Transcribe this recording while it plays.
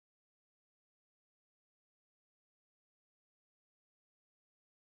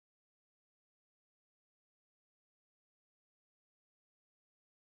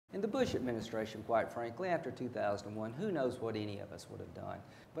In the Bush administration, quite frankly, after 2001, who knows what any of us would have done.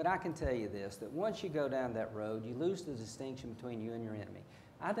 But I can tell you this, that once you go down that road, you lose the distinction between you and your enemy.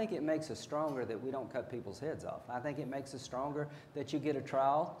 I think it makes us stronger that we don't cut people's heads off. I think it makes us stronger that you get a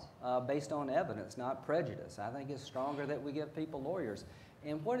trial based on evidence, not prejudice. I think it's stronger that we give people lawyers.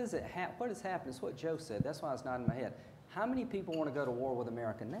 And what has happened is what Joe said. That's why it's not in my head. How many people want to go to war with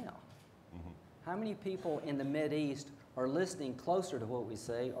America now? Mm-hmm. How many people in the Mideast are listening closer to what we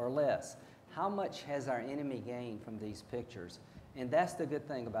say or less? How much has our enemy gained from these pictures? And that's the good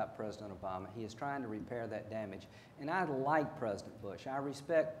thing about President Obama. He is trying to repair that damage. And I like President Bush. I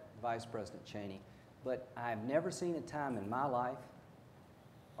respect Vice President Cheney. But I've never seen a time in my life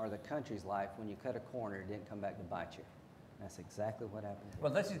or the country's life when you cut a corner, it didn't come back to bite you. That's exactly what happened.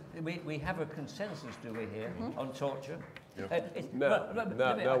 Well, this is, we have a consensus, do we, here, on torture? Yep.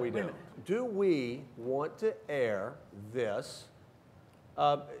 No, we don't. Do we want to air this,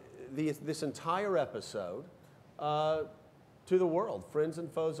 this entire episode to the world, friends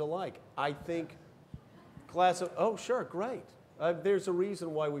and foes alike? I think oh, sure, great. There's a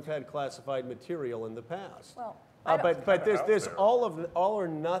reason why we've had classified material in the past. Well, but there's all or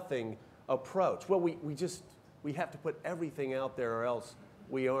nothing approach. Well, we have to put everything out there, or else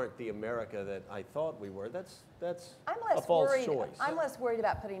we aren't the America that I thought we were. That's a false choice. I'm less worried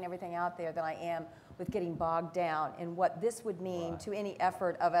about putting everything out there than I am with getting bogged down in what this would mean to any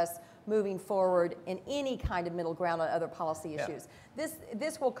effort of us moving forward in any kind of middle ground on other policy issues.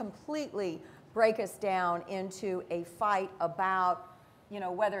 This will completely break us down into a fight about, you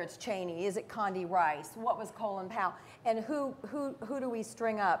know, whether it's Cheney, is it Condi Rice, what was Colin Powell, and who do we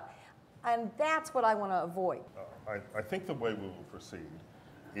string up? And that's what I want to avoid. I think the way we will proceed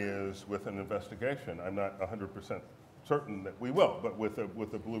is with an investigation. I'm not 100% certain that we will, but with a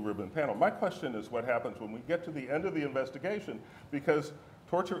blue ribbon panel. My question is what happens when we get to the end of the investigation, because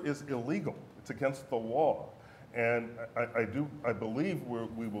torture is illegal. It's against the law. And I believe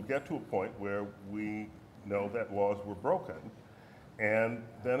we will get to a point where we know that laws were broken, and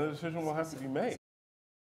then a decision will have to be made.